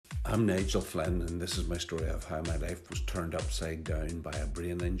I'm Nigel Flynn, and this is my story of how my life was turned upside down by a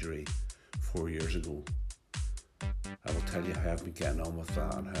brain injury 4 years ago. I will tell you how I've been getting on with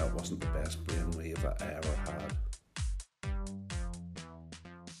that and how it wasn't the best brainwave I ever had.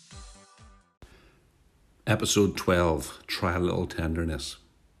 Episode 12, Try a Little Tenderness.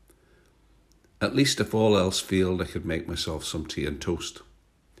 At least if all else failed, I could make myself some tea and toast.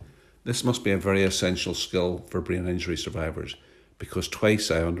 This must be a very essential skill for brain injury survivors, because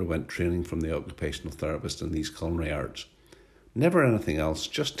twice I underwent training from the occupational therapist in these culinary arts. Never anything else,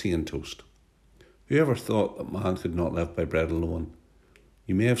 just tea and toast. Whoever thought that man could not live by bread alone?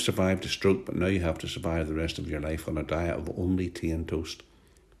 You may have survived a stroke, but now you have to survive the rest of your life on a diet of only tea and toast.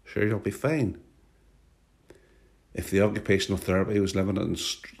 Sure, you'll be fine. If the occupational therapy was limited in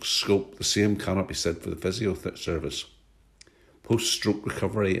scope, the same cannot be said for the physio service. Post-stroke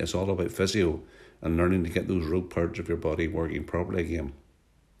recovery is all about physio and learning to get those rogue parts of your body working properly again.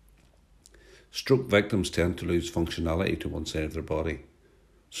 Stroke victims tend to lose functionality to one side of their body,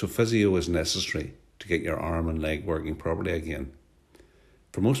 so physio is necessary to get your arm and leg working properly again.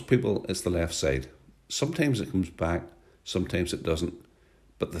 For most people, it's the left side. Sometimes it comes back, sometimes it doesn't,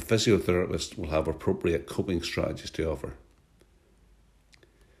 but the physiotherapist will have appropriate coping strategies to offer.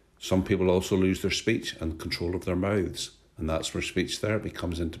 Some people also lose their speech and control of their mouths, and that's where speech therapy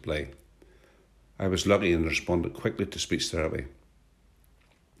comes into play. I was lucky and responded quickly to speech therapy.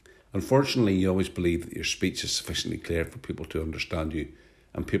 Unfortunately, you always believe that your speech is sufficiently clear for people to understand you,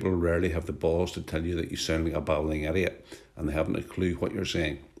 and people rarely have the balls to tell you that you sound like a babbling idiot and they haven't a clue what you're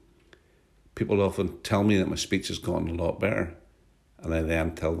saying. People often tell me that my speech has gotten a lot better, and I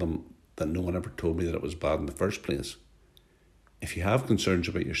then tell them that no one ever told me that it was bad in the first place. If you have concerns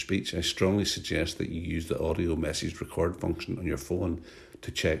about your speech, I strongly suggest that you use the audio message record function on your phone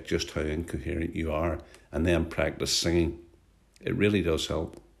to check just how incoherent you are and then practice singing. It really does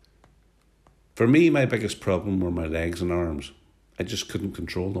help. For me, my biggest problem were my legs and arms. I just couldn't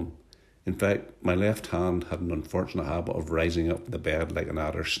control them. In fact, my left hand had an unfortunate habit of rising up the bed like an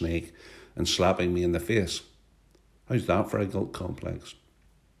adder snake and slapping me in the face. How's that for a guilt complex?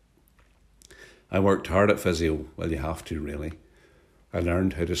 I worked hard at physio. Well, you have to, really. I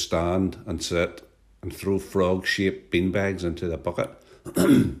learned how to stand and sit and throw frog-shaped beanbags into the bucket.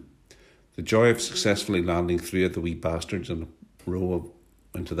 The joy of successfully landing 3 of the wee bastards in a row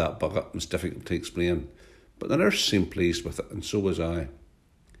into that bucket was difficult to explain, but the nurse seemed pleased with it, and so was I.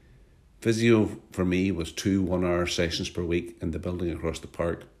 Physio for me was 2 one-hour sessions per week in the building across the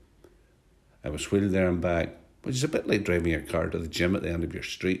park. I was wheeled there and back, which is a bit like driving your car to the gym at the end of your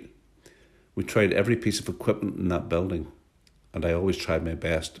street. We tried every piece of equipment in that building, and I always tried my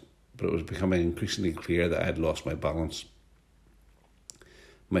best, but it was becoming increasingly clear that I had lost my balance.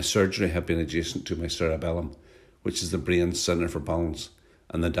 My surgery had been adjacent to my cerebellum, which is the brain's centre for balance,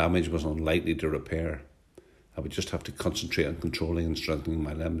 and the damage was unlikely to repair. I would just have to concentrate on controlling and strengthening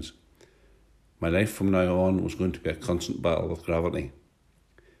my limbs. My life from now on was going to be a constant battle with gravity.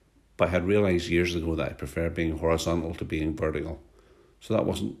 But I had realised years ago that I prefer being horizontal to being vertical, so that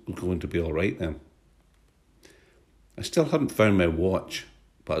wasn't going to be all right then. I still hadn't found my watch,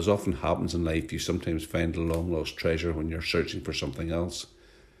 but as often happens in life, you sometimes find a long-lost treasure when you're searching for something else.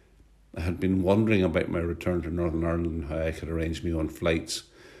 I had been wondering about my return to Northern Ireland and how I could arrange my own flights,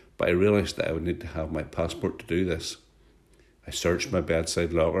 but I realised that I would need to have my passport to do this. I searched my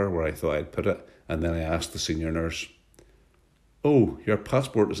bedside locker where I thought I'd put it, and then I asked the senior nurse, "Oh, your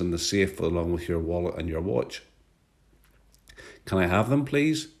passport is in the safe along with your wallet and your watch. Can I have them,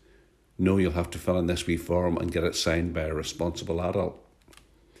 please?" "No, you'll have to fill in this wee form and get it signed by a responsible adult."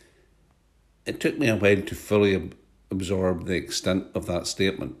 It took me a while to fully absorb the extent of that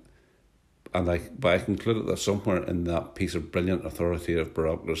statement, but I concluded that somewhere in that piece of brilliant authoritative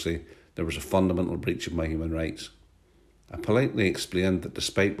bureaucracy there was a fundamental breach of my human rights. I politely explained that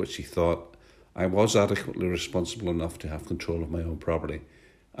despite what she thought, I was adequately responsible enough to have control of my own property,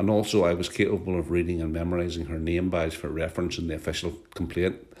 and also I was capable of reading and memorising her name badge for reference in the official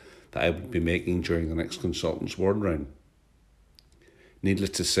complaint that I would be making during the next consultant's ward round. Needless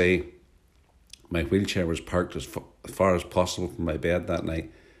to say, my wheelchair was parked as far as possible from my bed that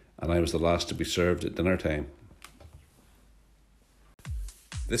night, and I was the last to be served at dinner time.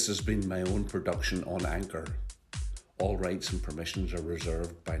 This has been my own production on Anchor. All rights and permissions are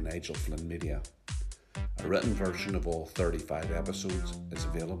reserved by Nigel Flynn Media. A written version of all 35 episodes is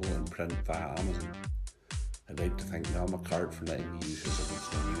available in print via Amazon. I'd like to thank Mel McCart for letting me use his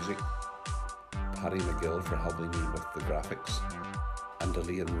original music, Paddy McGill for helping me with the graphics, and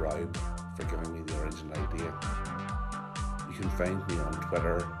Elaine Raub for giving me the original idea. You can find me on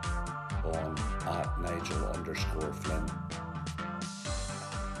Twitter on @Nigel_Flynn.